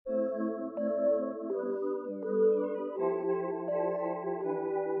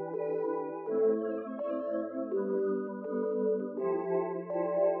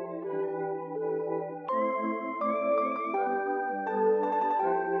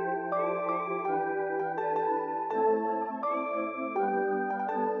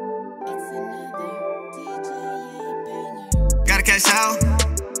cash out,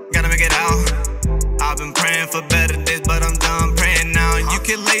 gotta make it out. I've been praying for better days, but I'm done praying now. You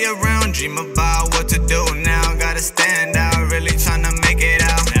can lay around, dream about what to do now. Gotta stand out, really tryna make it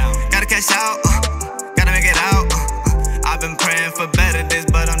out. Gotta cash out, gotta make it out. I've been praying for better days,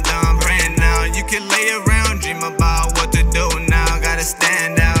 but I'm done praying now. You can lay around, dream about what to do now. Gotta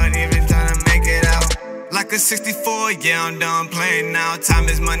stand out, even tryna make it out. Like a 64, yeah, I'm done playing now. Time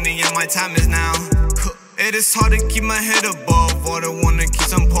is money and my time is now. It is hard to keep my head above water, wanna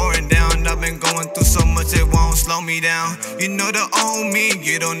keep on pouring down. I've been going through so much, it won't slow me down. You know the old me,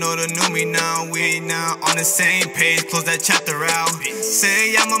 you don't know the new me now. We now on the same page, close that chapter out.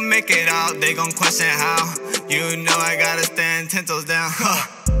 Say I'ma make it out, they gon' question how. You know I gotta stand 10 toes down.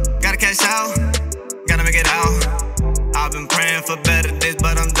 Gotta cash out, gotta make it out. I've been praying for better days,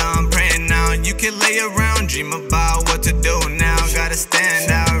 but I'm done praying now. You can lay around, dream about what to do now. Gotta stand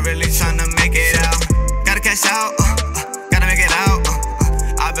out, really tryna make it out. Gotta cash out, gotta make it out.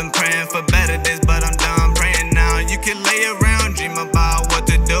 I've been praying for better days, but I'm done praying now. You can lay around, dream about what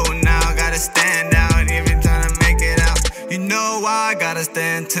to do now. Gotta stand out, even tryna make it out. You know I gotta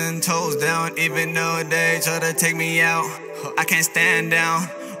stand 10 toes down, even though they try to take me out. I can't stand down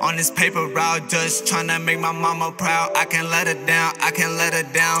on this paper route, just tryna make my mama proud. I can't let her down, I can't let her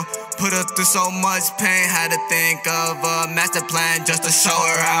down. Put her through so much pain, had to think of a master plan just to show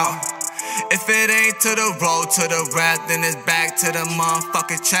her out. If it ain't to the road, to the rap, then it's back to the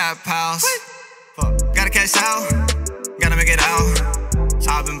motherfucking trap house. Gotta cash out, gotta make it out.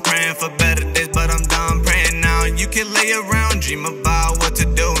 I've been praying for better days, but I'm done praying now. You can lay around, dream about what to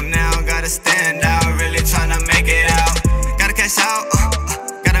do now. Gotta stand out.